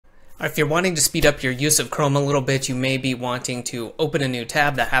If you're wanting to speed up your use of Chrome a little bit, you may be wanting to open a new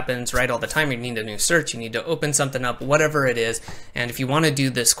tab. That happens right all the time. You need a new search, you need to open something up, whatever it is. And if you want to do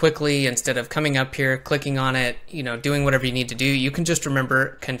this quickly, instead of coming up here, clicking on it, doing whatever you need to do, you can just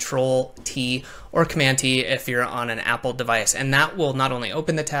remember Control T or Command T if you're on an Apple device. And that will not only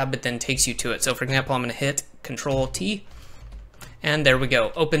open the tab, but then takes you to it. So for example, I'm going to hit Control T. And there we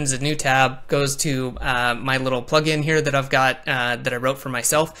go, opens a new tab, goes to my little plugin here that I've got that I wrote for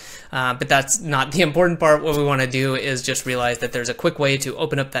myself. But that's not the important part. What we want to do is just realize that there's a quick way to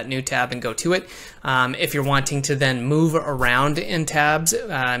open up that new tab and go to it. If you're wanting to then move around in tabs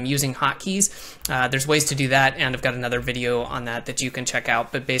using hotkeys, there's ways to do that, and I've got another video on that you can check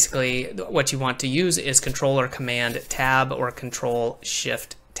out. But basically what you want to use is Control or Command Tab or Control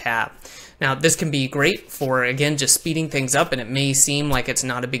Shift Tab. Now this can be great for, again, just speeding things up, and it may seem like it's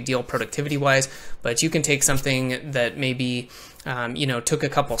not a big deal productivity wise, but you can take something that maybe took a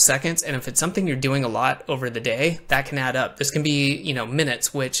couple seconds, and if it's something you're doing a lot over the day, that can add up. This can be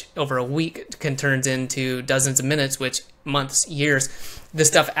minutes, which over a week can turn into dozens of minutes, which months, years. This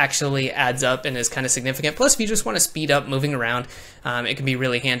stuff actually adds up and is kind of significant. Plus, if you just want to speed up moving around, it can be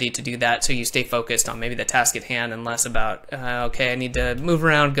really handy to do that, so you stay focused on maybe the task at hand and less about, okay, I need to move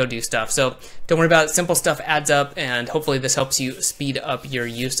around, go do stuff. So don't worry about it. Simple stuff adds up, and hopefully this helps you speed up your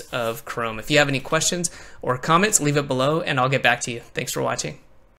use of Chrome. If you have any questions or comments, leave it below, and I'll get back to you. Thanks for watching.